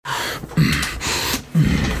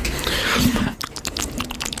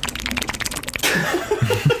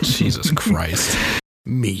Jesus Christ.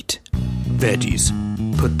 Meat, veggies,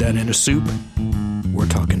 put that in a soup. We're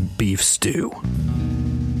talking beef stew.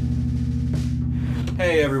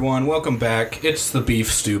 Hey everyone, welcome back. It's the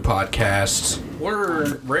Beef Stew Podcast.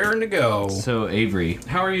 We're raring to go. So Avery,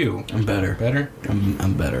 how are you? I'm better. Better?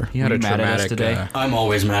 I'm better. You had a mad at us traumatic today? I'm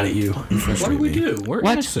always mad at you. What did we do? We're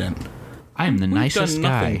What? innocent. I am the nicest done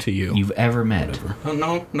guy nothing to you. you've ever met.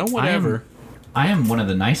 No, whatever. I am one of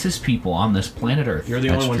the nicest people on this planet Earth. You're the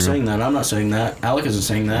only one saying that. I'm not saying that. Alec isn't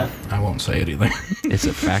saying that. I won't say it either. It's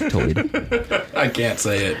a factoid. I can't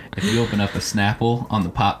say it. If you open up a Snapple on the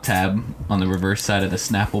pop tab on the reverse side of the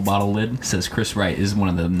Snapple bottle lid, it says Chris Wright is one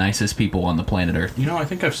of the nicest people on the planet Earth. You know, I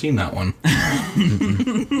think I've seen that one.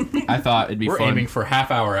 I thought it'd be We're fun. aiming for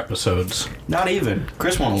half-hour episodes. Not even.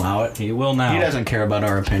 Chris won't allow it. He will now. He doesn't care about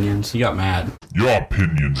our opinions. He got mad. Your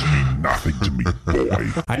opinions mean nothing to me, boy.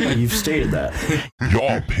 I know you've stated that.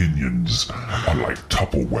 Your opinions are like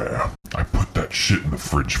Tupperware. I put that shit in the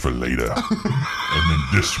fridge for later, and then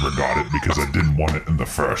disregard it because I didn't want it in the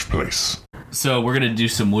first place. So we're gonna do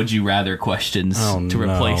some would you rather questions to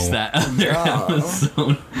replace that other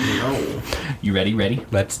episode. No. You ready?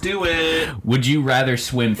 Let's do it. Would you rather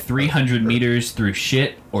swim 300 meters through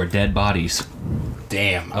shit or dead bodies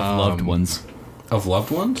Damn. of loved ones? Of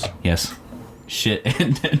loved ones? Yes. Shit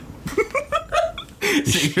and then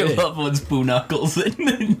so your loved one's poo knuckles and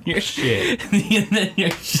then your Shit. and then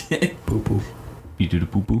your shit. Poo poo. You do the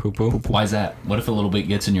poo poo? Poo-poo. Why's that? What if a little bit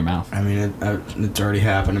gets in your mouth? I mean, it's already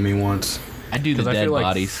happened to me once. I do the Because I dead feel like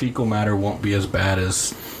bodies. fecal matter won't be as bad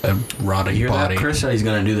as a rotting You hear body. that? Chris said he's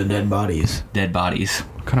gonna do the dead bodies. Dead bodies.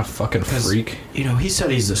 What kind of fucking freak? You know, he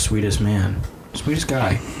said he's the sweetest man. Sweetest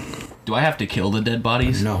guy. Do I have to kill the dead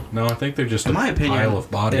bodies? No. No, I think they're just In a my opinion, pile of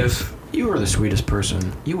bodies. if you were the sweetest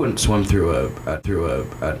person, you wouldn't swim through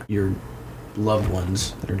your loved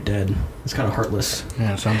ones that are dead. It's kind of heartless.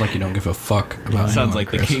 Yeah, it sounds like you don't give a fuck about Sounds anyone, like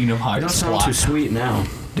Chris. the Kingdom You Hearts don't sound plot. too sweet now,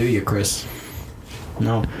 do you, Chris?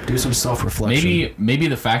 No. Do some self-reflection. Maybe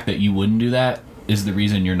the fact that you wouldn't do that is the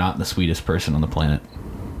reason you're not the sweetest person on the planet.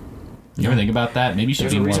 You ever think about that? Maybe you should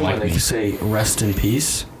There's be a more reason why like they me. can say rest in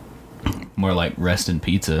peace. More like rest in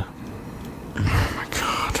pizza. Oh my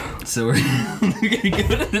god. So we're gonna go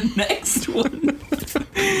to the next one.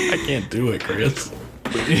 I can't do it, Chris.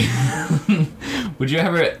 Would you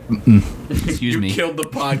ever... Excuse me. You killed the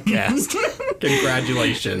podcast.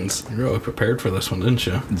 Congratulations. You really prepared for this one, didn't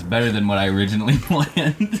you? It's better than what I originally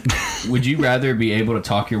planned. Would you rather be able to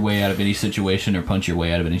talk your way out of any situation or punch your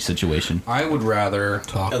way out of any situation? I would rather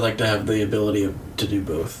talk. I'd like to have the ability to do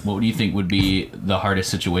both. What do you think would be the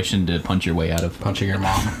hardest situation to punch your way out of? Punching your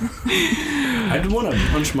mom. I'd want to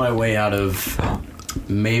punch my way out of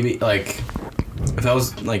maybe, like, if I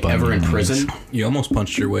was, like, ever in prison. You almost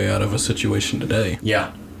punched your way out of a situation today.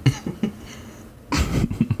 Yeah.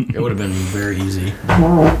 It would have been very easy.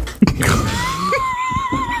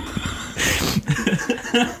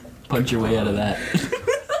 Punch your way out of that.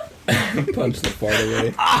 Punch the fart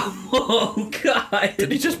away. Oh, God.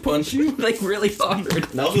 Did he just punch you? Like, really hard.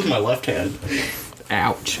 That was with my left hand.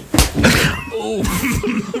 Ouch.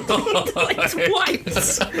 Like,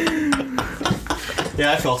 twice.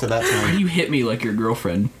 Yeah, I felt it that time. You hit me like your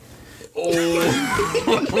girlfriend.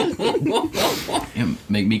 And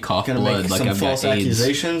make me cough Gonna blood make like some I've false got AIDS.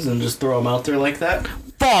 accusations and just throw them out there like that?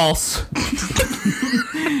 False.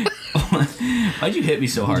 Why'd you hit me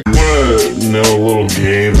so hard? You wanna know a little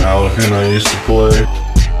game Alec and I used to play?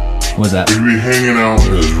 What was that? We'd be hanging out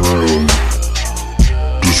in his room,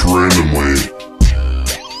 just randomly.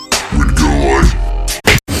 We'd go like,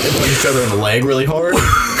 Hit each other in the leg really hard?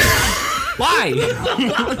 Why?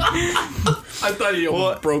 I thought you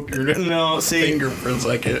almost broke your finger for a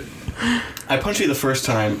second. I punched you the first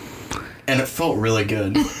time, and it felt really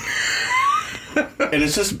good. And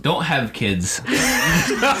it's just, Don't have kids.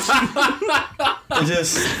 it's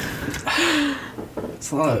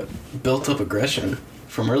a lot of built-up aggression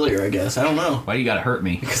from earlier, I guess. I don't know. Why do you gotta hurt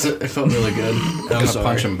me? Because it felt really good. I'm I'm gonna sorry.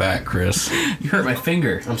 punch him back, Chris. You hurt my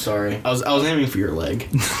finger. I'm sorry. I was aiming for your leg.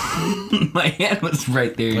 My hand was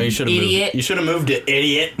right there. Well, you should have idiot. You should have moved it,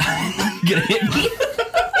 idiot. Gonna hit me.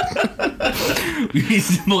 We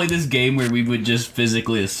used to play this game where we would just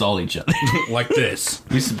physically assault each other. Like this.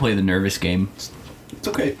 We used to play the nervous game. It's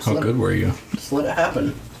okay. Just How let good were you? Just let it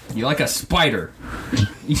happen. You're like a spider.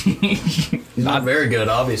 Not very good,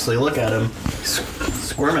 obviously. Look at him.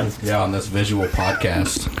 Squirming. Yeah, on this visual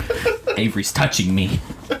podcast. Avery's touching me.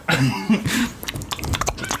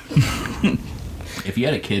 If you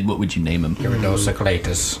had a kid, what would you name him? Iridosa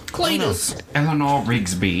Cletus. Cletus. Eleanor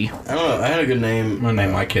Rigsby. I don't know. I had a good name. I'm gonna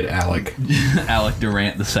name my kid Alec. Alec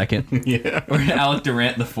Durant the second. Yeah. Or Alec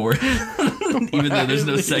Durant the fourth. Even though there's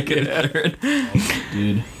no second or third.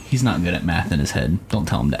 Dude, he's not good at math in his head. Don't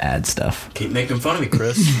tell him to add stuff. Keep making fun of me,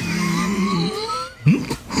 Chris.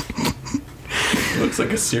 Looks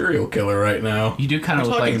like a serial killer right now. You do kind of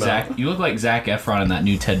look like Zach. You look like Zac Efron in that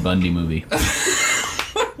new Ted Bundy movie.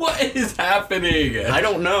 What is happening? I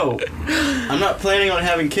don't know. I'm not planning on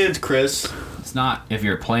having kids, Chris. It's not if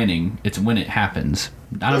you're planning, it's when it happens.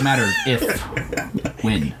 Not a matter of if,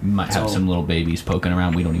 when. You might have some little babies poking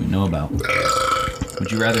around we don't even know about.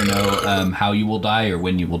 Would you rather know how you will die or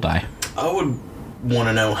when you will die? I would want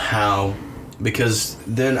to know how, because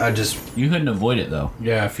then You couldn't avoid it, though.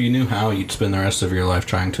 Yeah, if you knew how, you'd spend the rest of your life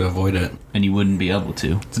trying to avoid it. And you wouldn't be able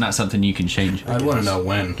to. It's not something you can change. I'd want to know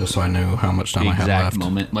when, just so I knew how much time The I had exact left.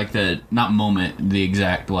 moment. Like not moment, the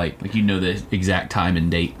exact, like you know the exact time and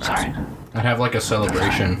date. Sorry. I'd have like a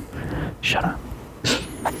celebration. Shut up.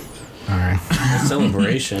 Alright. a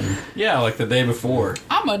celebration. Yeah, like the day before.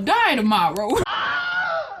 I'ma die tomorrow.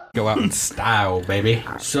 Go out in style, baby.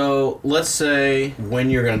 So let's say when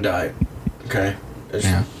you're gonna die. Okay. It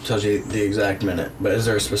Yeah. tells you the exact minute, but is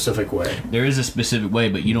there a specific way? There is a specific way,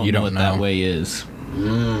 but you don't know what that way is.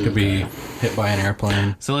 Could be hit by an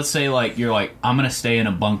airplane. So let's say you're like, I'm gonna stay in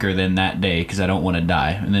a bunker then that day because I don't want to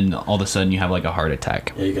die, and then all of a sudden you have like a heart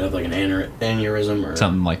attack, Yeah, you could have like an aneurysm or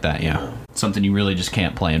something like that. Yeah, something you really just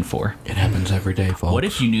can't plan for. It happens every day, folks. What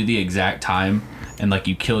if you knew the exact time and like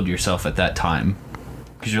you killed yourself at that time?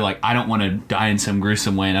 Because you're like, I don't want to die in some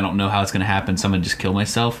gruesome way and I don't know how it's gonna happen, so I'm gonna just kill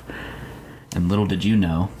myself. And little did you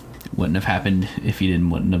know, it wouldn't have happened if you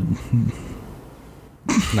wouldn't have.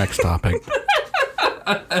 Next topic.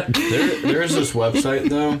 There's this website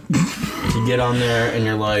though. You get on there and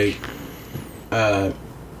you're like,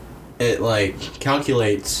 it like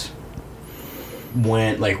calculates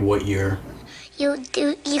when, like what year. You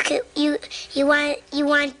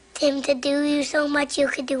want him to do you so much you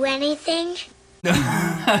could do anything?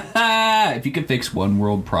 If you could fix one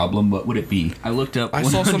world problem, what would it be? I looked up I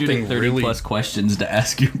saw something 130 really- plus questions to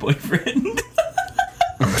ask your boyfriend.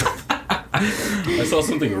 I saw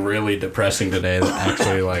something really depressing today that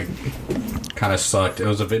actually, like, kind of sucked. It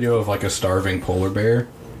was a video of, like, a starving polar bear.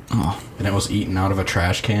 Oh. And it was eaten out of a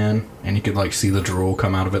trash can. And you could, like, see the drool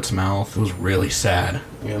come out of its mouth. It was really sad.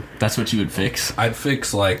 Yeah. That's what you would fix? I'd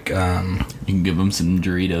fix, like, You can give him some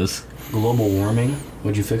Doritos. Global warming.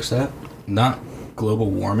 Would you fix that? not global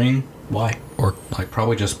warming. Why? Or, like,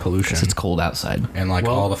 probably just pollution. It's cold outside. And, like,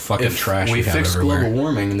 all the fucking trash we we have fix everywhere. global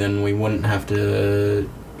warming, then we wouldn't have to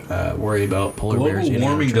worry about polar bears. Global eating our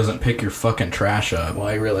warming trash. doesn't pick your fucking trash up. Well,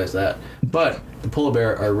 I realize that, but the polar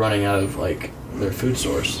bear are running out of like their food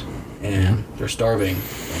source, and they're starving,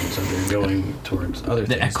 and so they're going towards other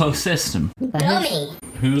The things. ecosystem. Yummy.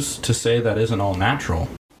 Who's to say that isn't all natural?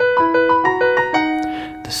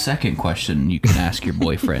 The second question you can ask your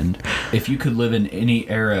boyfriend. If you could live in any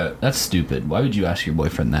era... That's stupid. Why would you ask your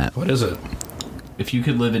boyfriend that? What is it? If you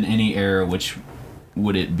could live in any era, which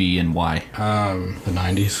would it be and why? The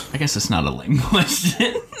 90s. I guess it's not a lame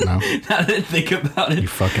question. No. Now that I think about You it.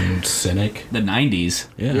 fucking cynic. The 90s.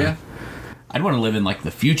 Yeah. I'd want to live in like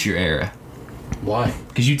the future era. Why?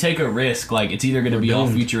 Because you take a risk, like it's either going to be all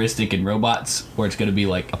futuristic and robots, or it's going to be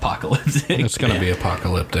like apocalyptic. It's gonna be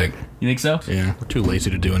apocalyptic. You think so? Yeah. We're too lazy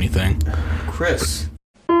to do anything. Chris.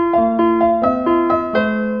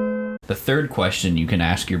 The third question you can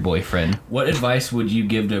ask your boyfriend. What advice would you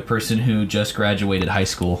give to a person who just graduated high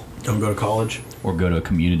school? Don't go to college. Or go to a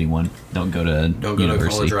community one. Don't go to Don't go university.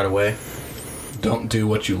 to college right away. Don't do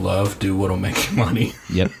what you love, do what'll make you money.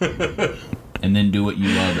 Yep. And then do what you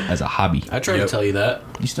love as a hobby. I tried to tell you that.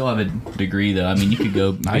 You still have a degree, though. I mean, you could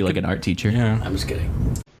go be like an art teacher. Yeah. I'm just kidding.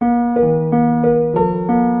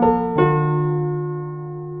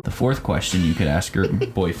 The fourth question you could ask your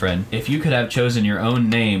boyfriend. If you could have chosen your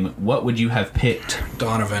own name, what would you have picked?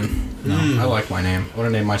 Donovan. No, I like my name. I want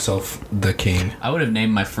to name myself the King. I would have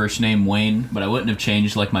named my first name Wayne, but I wouldn't have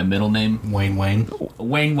changed like my middle name. Wayne. Wayne.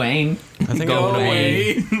 I think Go I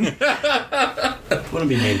away. want to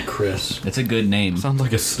be named Chris. It's a good name. Sounds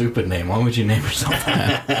like a stupid name. Why would you name yourself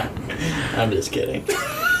that? I'm just kidding.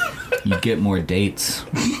 You get more dates.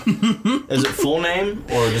 Is it full name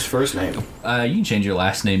or just first name? You can change your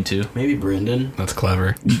last name too. Maybe Brendan. That's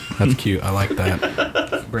clever. That's cute. I like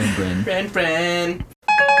that. Bryn. Friend.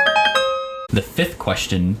 The fifth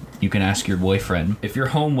question you can ask your boyfriend. If your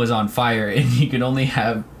home was on fire and you could only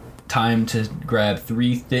have time to grab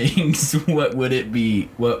 3 things, what would it be?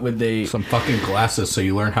 What would they... Some fucking glasses so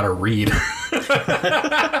you learn how to read.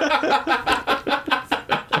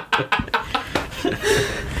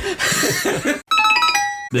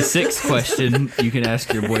 The sixth question you can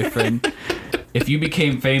ask your boyfriend: if you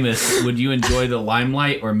became famous, would you enjoy the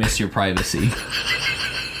limelight or miss your privacy?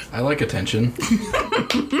 I like attention,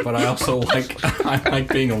 but I also like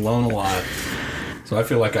being alone a lot. So I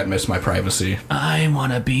feel like I'd miss my privacy. I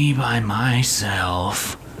want to be by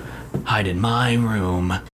myself. Hide in my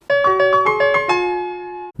room.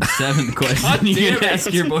 The seventh question you can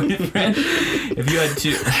ask your boyfriend: if you had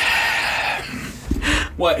to...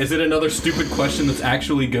 What, is it another stupid question that's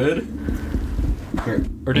actually good?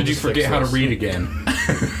 Or did you forget how to read again?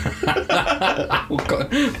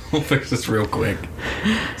 We'll fix this real quick.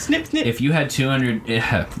 Snip, snip. If you had 200...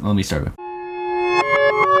 let me start with...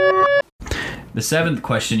 The seventh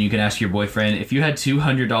question you can ask your boyfriend: if you had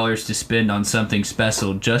 $200 to spend on something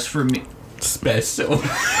special just for me... Special.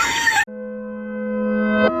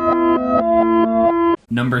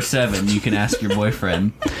 Number 7, you can ask your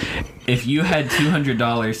boyfriend: if you had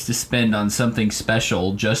 $200 to spend on something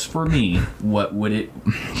special just for me, what would it...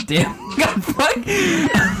 Damn, God, fuck.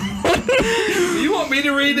 You want me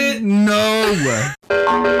to read it? No.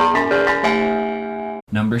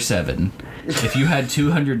 Number 7, if you had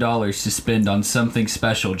 $200 to spend on something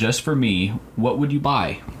special just for me, what would you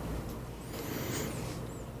buy?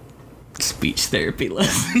 Speech therapy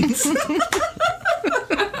lessons.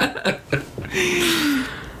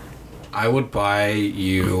 I would buy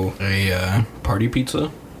you a party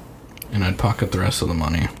pizza, and I'd pocket the rest of the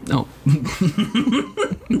money. No. Spend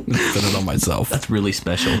it on myself. That's really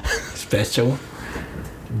special. Special?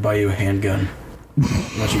 Buy you a handgun.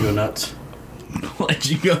 Let you go nuts. Let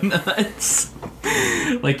you go nuts.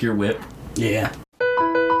 Like your whip. Yeah.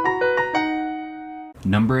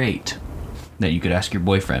 Number 8, that you could ask your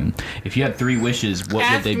boyfriend: if you had 3 wishes,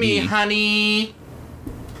 what would they be? Honey.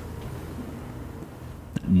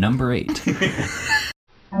 Number 8.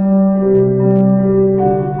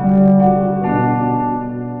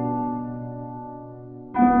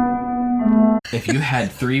 If you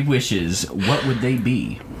had 3 wishes, what would they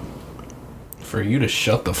be? For you to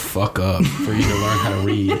shut the fuck up. For you to learn how to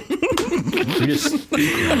read. For you to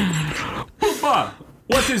speak right. Papa,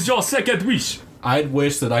 what is your second wish? I'd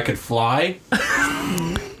wish that I could fly,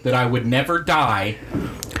 that I would never die,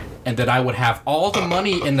 and that I would have all the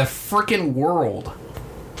money in the frickin' world.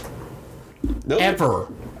 Ever.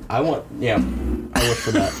 I wish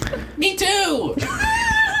for that. Me too!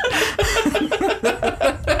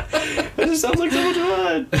 That just sounds like so much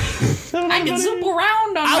fun. I can zoom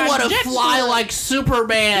around on I want to fly like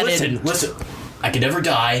Superman. Listen. I can never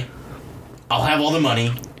die. I'll have all the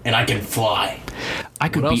money, and I can fly. I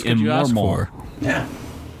could What be else could you ask immortal. for? Yeah.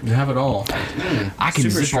 You have it all. I can Super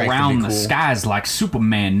zip strength would around be the cool. skies like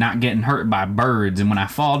Superman, not getting hurt by birds. And when I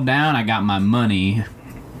fall down, I got my money.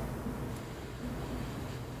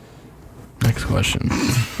 Next question.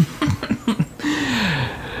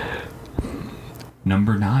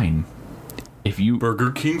 Number 9. If you... Burger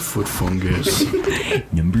King foot fungus.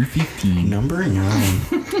 Number 15. Number 9.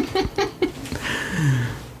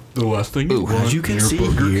 The last thing you want as you can in your see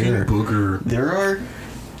Burger here, King booger. There are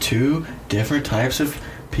 2 different types of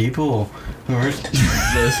people who are...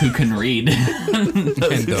 Those who can read. And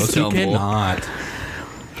those who stumble. cannot.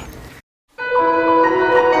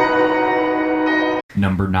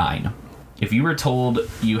 Number 9. If you were told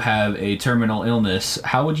you have a terminal illness,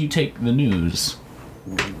 how would you take the news?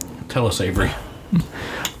 Tell us, Avery.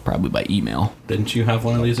 Probably by email. Didn't you have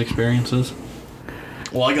one of these experiences?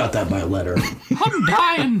 Well, I got that by letter. I'm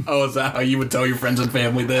dying. Oh, is that how you would tell your friends and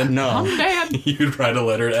family then? No. Dad. You'd write a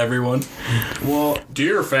letter to everyone. Well,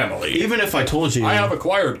 Dear family, even if I told you... I have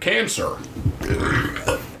acquired cancer.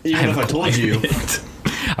 Even if I told you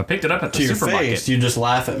I picked it up at the to your supermarket. face, you just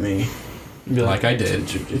laugh at me. You'd be Like I did.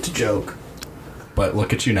 It's a joke. But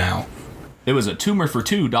look at you now. It was a tumor for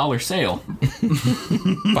 $2 sale.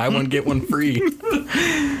 Buy one, get one free.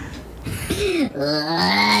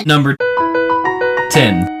 Number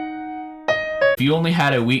 10. If you only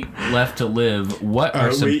had a week left to live, what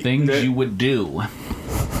are some things you would do?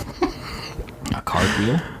 A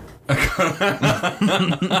cartwheel? A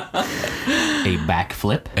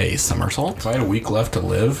backflip? A somersault? If I had a week left to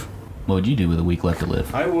live, What would you do with a week left to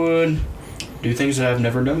live? I would do things that I've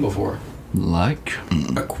never done before. Like?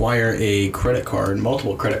 Acquire a credit card,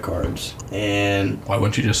 multiple credit cards, and why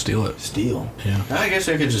wouldn't you just steal it? steal. Yeah. I guess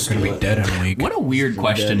I could just Gonna steal be it. dead in a week. What a weird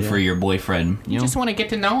question dead, yeah. for your boyfriend. You know? want to get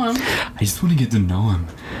to know him. I just want to get to know him.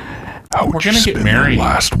 How would you spend the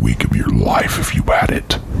last week of your life if you had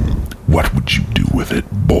it? What would you do with it,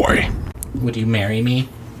 boy? Would you marry me?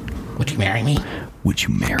 Would you marry me? Would you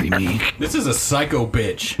marry me? This is a psycho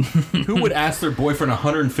bitch. Who would ask their boyfriend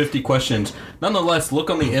 150 questions? Nonetheless,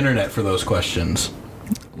 look on the internet for those questions.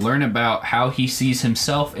 Learn about how he sees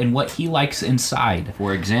himself and what he likes inside.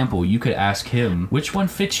 For example, you could ask him, which one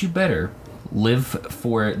fits you better? Live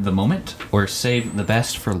for the moment or save the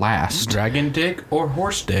best for last? Dragon dick or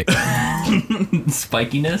horse dick?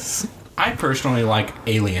 Spikiness? I personally like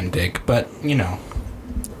alien dick, but, you know.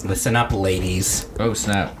 Listen up, ladies. Oh,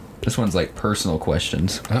 snap. This one's like personal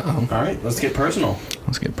questions. Uh-oh. All right, let's get personal.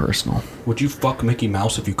 Let's get personal. Would you fuck Mickey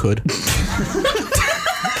Mouse if you could?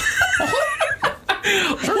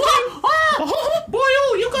 Boy,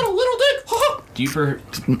 oh, you got a little dick. Do you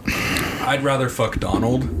I'd rather fuck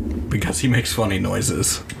Donald because he makes funny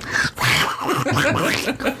noises.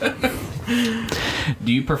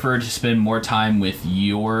 Do you prefer to spend more time with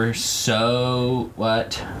your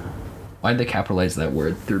what? Why'd they capitalize that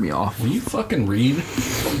word? Threw me off. Will you fucking read?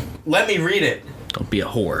 Let me read it. Don't be a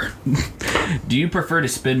whore. Do you prefer to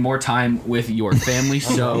spend more time with your family,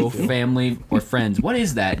 family, or friends? What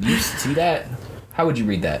is that? You see that? How would you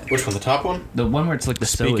read that? Which one, the top one? The one where it's like the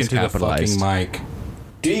so Speak is into the capitalized. fucking mic.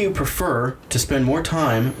 Do you prefer to spend more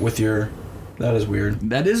time with your... That is weird.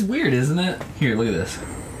 That is weird, isn't it? Here, look at this.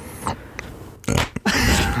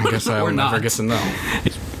 I guess I Or will never not. get to know.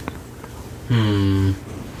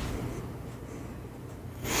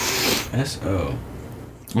 S-O.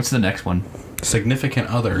 What's the next one? Significant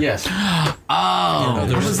other. Yes. Oh, I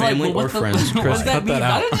was like, family or friends. What Chris, does that cut mean? that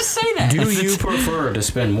out. Why did I just say that? Do you prefer to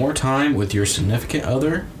spend more time with your significant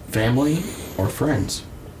other, family, or friends?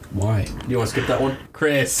 Why? Do you want to skip that one?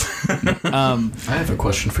 Chris. I have a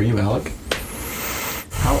question for you, Alec.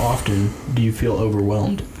 How often do you feel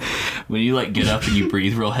overwhelmed? When you like get up and you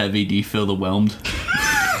breathe real heavy, do you feel the whelmed?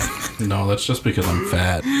 No, that's just because I'm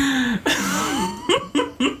fat.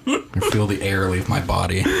 I feel the air leave my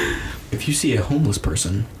body. If you see a homeless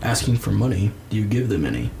person asking for money, do you give them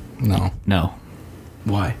any? No. No,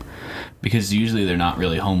 Why? because usually they're not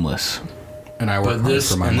really homeless. And I work But hard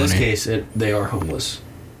this, for my in money. this case, they are homeless.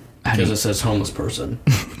 How do Because you- it says homeless person.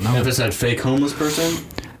 If it said fake homeless person,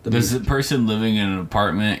 then Does the person living in an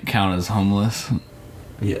apartment count as homeless?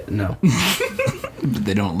 yeah, no. But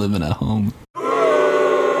they don't live in a home.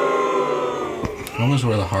 Home is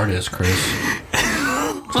where the heart is, Chris.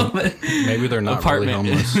 Maybe they're not really Apartment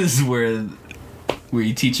homeless. is where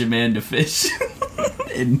you teach a man to fish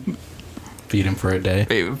and Feed him for a day.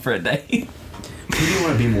 pay him for a day. Who do you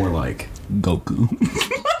want to be more like? Goku.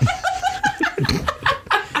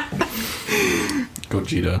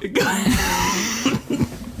 Gogeta.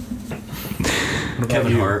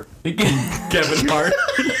 Kevin Hart. Kevin Hart.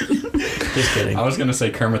 Just kidding. I was going to say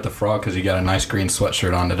Kermit the Frog because he got a nice green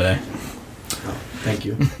sweatshirt on today. Thank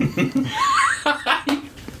you.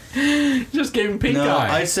 Just gave him pink No,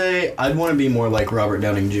 eye. I'd say I'd want to be more like Robert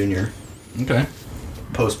Downing Jr. Okay.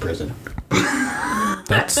 post prison.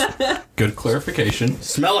 That's good clarification.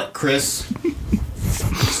 Smell it, Chris.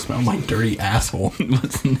 Smell my dirty asshole.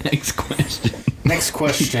 What's the next question? Next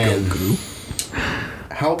question.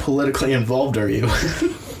 How politically involved are you?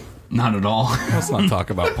 Not at all. Let's not talk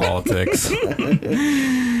about politics.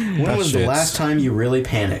 When was the shit's- last time you really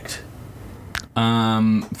panicked?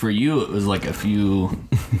 For you, it was like a few,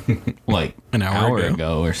 like An hour ago.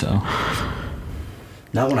 ago or so.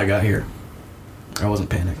 Not when I got here. I wasn't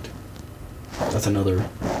panicked. That's another.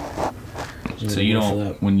 So you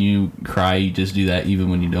don't, when you cry, you just do that even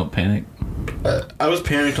when you don't panic? I was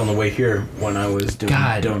panicked on the way here when I was doing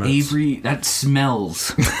God, donuts. Avery, that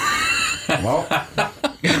smells. Well,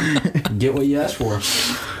 get what you asked for.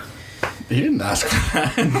 You didn't ask for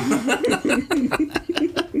that.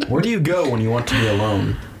 Where do you go when you want to be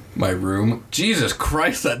alone? My room. Jesus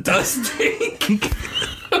Christ, that does stink.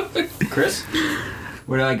 Chris?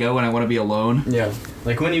 Where do I go when I want to be alone? Yeah.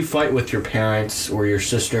 Like when you fight with your parents or your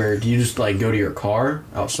sister, do you just like go to your car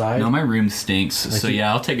outside? No, my room stinks. So you-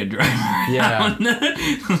 yeah, I'll take a drive. Yeah.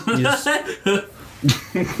 You just, I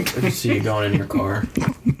just see you going in your car.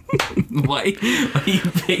 Why you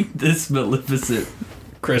pick this Maleficent?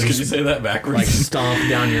 Chris, could you say that Like backwards? stomp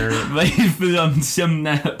down your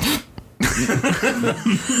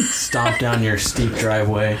stomp down your steep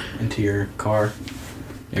driveway into your car.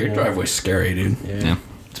 Your driveway's scary, dude. Yeah,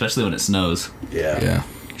 especially when it snows. Yeah. Yeah.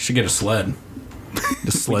 You should get a sled.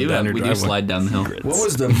 Just sled We do, down your we do driveway. slide down the hill. What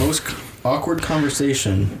was the most awkward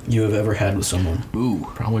conversation you have ever had with someone? Ooh,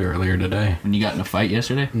 Probably earlier today. when you got in a fight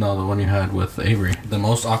yesterday? No, the one you had with Avery. The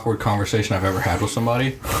most awkward conversation I've ever had with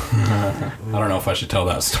somebody. I don't know if I should tell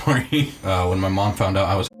that story. When my mom found out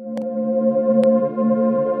I was.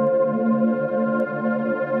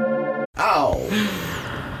 Ow!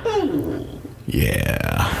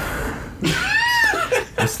 Yeah.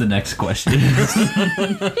 What's the next question? We've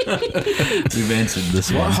answered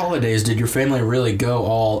this What one. holidays did your family really go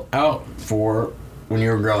all out for when you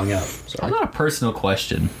were growing up? I Sorry. got a personal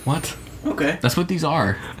question. What? Okay. That's what these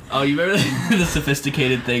are. Oh, you remember the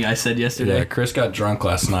sophisticated thing I said yesterday? Yeah, Chris got drunk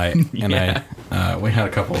last night, and we had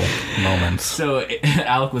a couple moments. So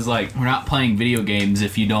Alec was like, "We're not playing video games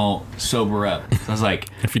if you don't sober up." So I was like,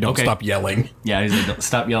 If you don't okay. stop yelling. Yeah, he's like, "Don't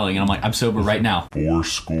stop yelling," and I'm like, "I'm sober right now."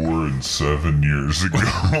 7 years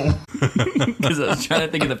ago. Because I was trying to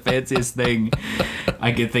think of the fanciest thing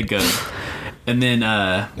I could think of. And then,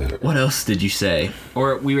 what else did you say?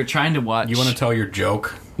 Or we were trying to watch... You want to tell your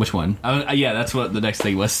joke, Which one? Yeah, that's what the next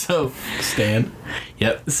thing was. So, Stan?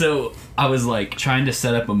 yep. So, I was like trying to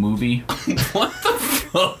set up a movie. What the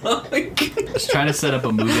fuck? I was trying to set up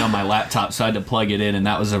a movie on my laptop, so I had to plug it in, and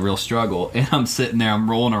that was a real struggle. And I'm sitting there, I'm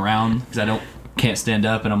rolling around because can't stand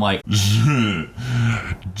up, and I'm like,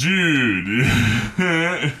 Dude.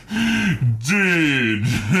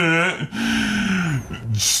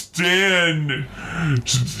 Stan.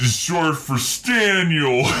 Short for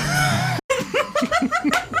Staniel.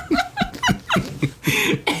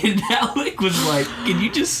 and Alec was like, "Can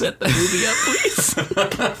you just set the movie up, please?"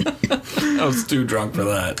 I was too drunk for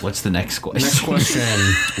that. What's the next question? Next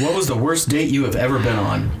question. What was the worst date you have ever been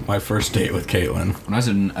on? My first date with Caitlin. When I was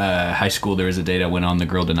in high school, there was a date I went on. The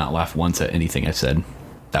girl did not laugh once at anything I said.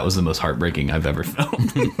 That was the most heartbreaking I've ever felt.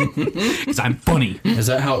 Because I'm funny. Is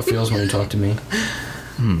that how it feels when you talk to me?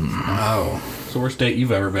 Oh. It's the worst date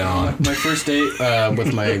you've ever been on. My first date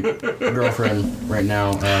with my girlfriend right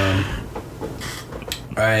now,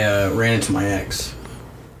 I ran into my ex.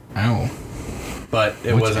 Ow. But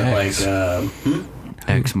it Which wasn't ex? like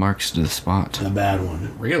X marks the spot. a bad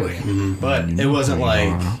one. Really? But it wasn't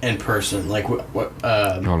like in person. Like what?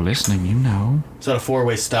 You're listening, you know. It's at a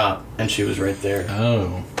 4-way stop, and she was right there.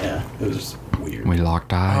 Oh. Yeah, it was weird. We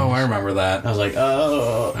locked eyes. Oh, I remember that. I was like,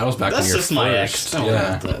 oh, That was back that's when you were just my ex. first. Don't Yeah.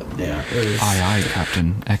 want that. Yeah. Aye,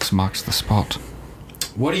 Captain. X marks the spot.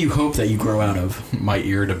 What do you hope that you grow out of? My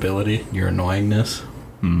irritability, your annoyingness.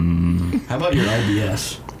 How about your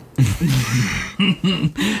IBS?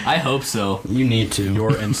 I hope so. You need to.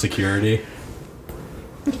 Your insecurity.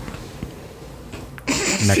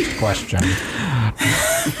 Next question.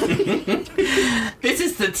 This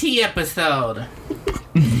is the tea episode.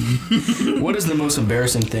 What is the most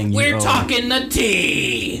embarrassing thing you We're own? talking the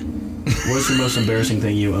tea. What is the most embarrassing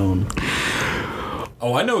thing you own?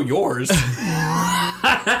 Oh, I know yours.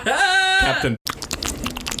 Captain.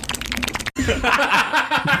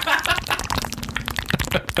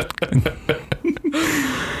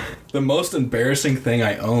 The most embarrassing thing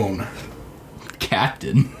I own.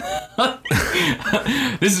 Captain.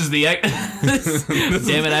 This is the X.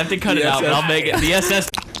 Damn it, I have to cut it out, but I'll make it. The SS.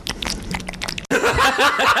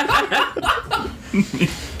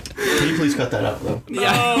 Can you please cut that out, though?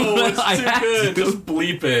 No, it's I too have good. to. Just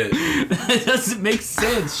bleep it. That doesn't make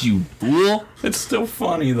sense, you fool. It's still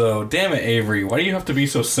funny though. Damn it, Avery. Why do you have to be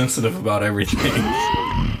so sensitive about everything?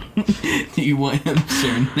 You want him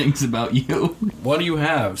sharing things about you? What do you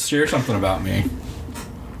have? Share something about me.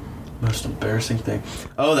 Most embarrassing thing.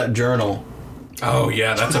 Oh, that journal. Oh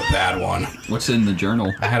yeah, that's a bad one. What's in the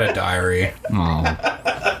journal? I had a diary. Oh.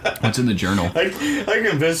 What's in the journal? I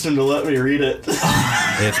convinced him to let me read it.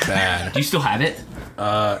 It's bad. Do you still have it?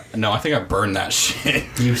 No, I think I burned that shit.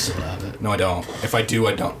 You still have it. No, I don't. If I do,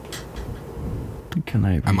 I don't. Can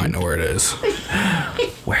I? I might know where it is.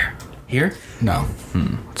 Where? Here? No.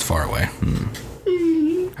 It's far away.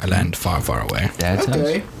 I land far, far away. Dad's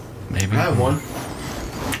Okay. house? Maybe. I have one.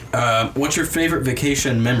 What's your favorite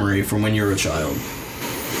vacation memory from when you were a child?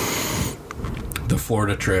 The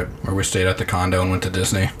Florida trip where we stayed at the condo and went to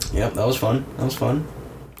Disney. Yep, that was fun. That was fun.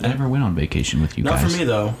 I never went on vacation with you Not guys. for me,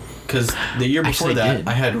 though. Because the year before Actually that, did.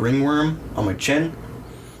 I had ringworm on my chin.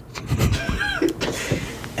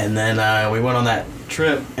 And then we went on that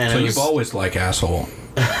trip, and So it was, you've always like asshole.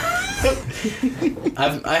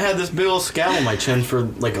 I had this big old scab on my chin for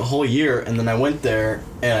like a whole year, and then I went there,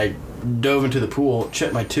 and I dove into the pool,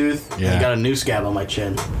 chipped my tooth, and Yeah. got a new scab on my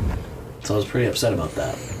chin. So I was pretty upset about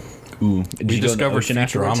that. Ooh. We discovered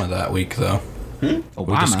Futurama that week, though. We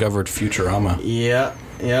Obama. discovered Futurama. Yeah,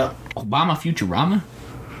 yeah. Obama Futurama?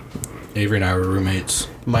 Avery and I were roommates.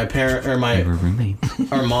 My parent or They were my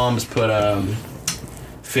roommates. our moms put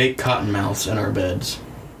fake cottonmouths in our beds.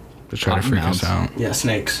 To try to freak us Cottonmouths. out. Yeah,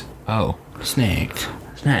 snakes. Oh. Snake.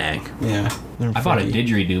 Snake. Yeah. they're I bought a funny.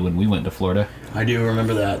 didgeridoo when we went to Florida. I do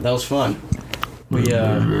remember that. That was fun. We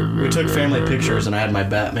took family pictures, and I had my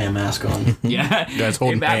Batman mask on. Yeah. guys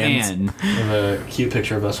holding Batman. I have a cute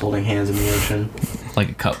picture of us holding hands in the ocean. Like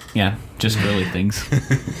a cup. Yeah. Just girly things.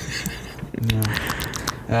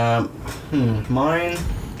 Mine,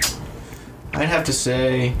 I'd have to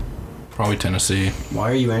say Probably Tennessee.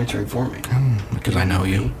 Why are you answering for me? Because I know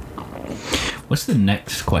you. What's the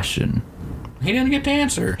next question? He didn't get to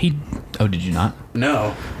answer. Oh, did you not?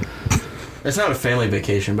 No. It's not a family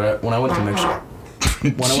vacation, but when I went to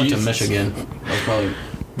Michigan, I was probably...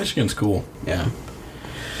 Michigan's cool. Yeah.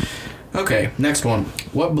 Okay, next one.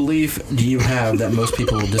 What belief do you have that most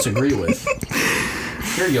people disagree with?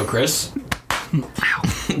 Here you go, Chris.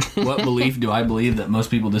 What belief do I believe that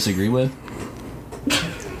most people disagree with?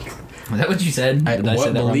 Is that what you said? Did I say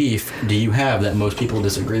What that wrong? belief do you have that most people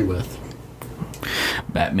disagree with?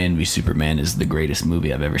 Batman v Superman is the greatest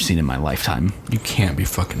movie I've ever seen in my lifetime. You can't be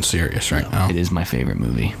fucking serious right now. It is my favorite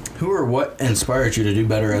movie. Who or what inspired you to do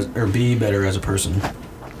better be better as a person?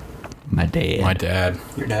 My dad. My dad.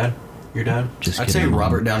 Your dad? Your dad? Just I'd kidding, say Mom.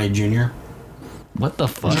 Robert Downey Jr. What the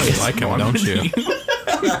fuck? You like him, don't you?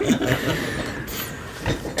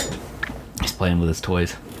 He's playing with his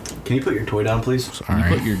toys. Can you put your toy down, please? Can you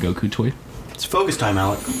put your Goku toy? It's focus time,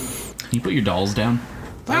 Alec. Can you put your dolls down?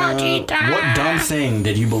 What dumb thing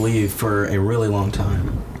did you believe for a really long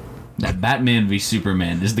time? That Batman v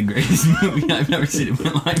Superman is the greatest movie I've ever seen in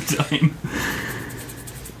my lifetime.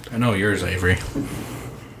 I know yours, Avery.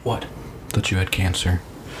 What? That you had cancer.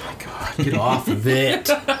 Get off of it.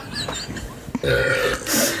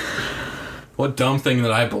 What dumb thing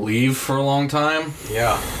that I believed for a long time?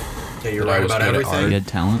 Yeah. Yeah, you're That I right was about good at He everything. had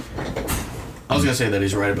talent. I was gonna say that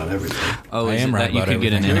he's right about everything. Oh, I is am it right that you about could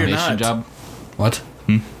get an everything. No, you're animation not. job? What?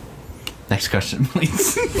 Next question,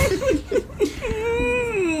 please.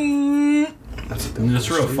 It's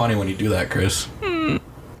real funny when you do that, Chris.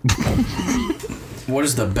 What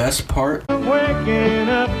is the best part? Waking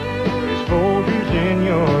up, there's folders in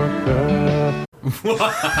your cup.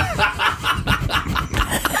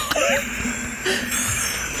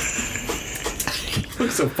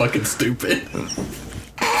 Looks so fucking stupid.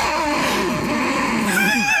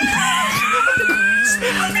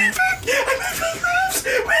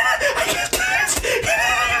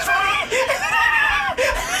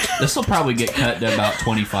 This will probably get cut to about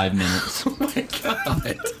 25 minutes. Oh my god.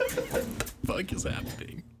 What the fuck is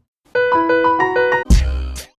happening?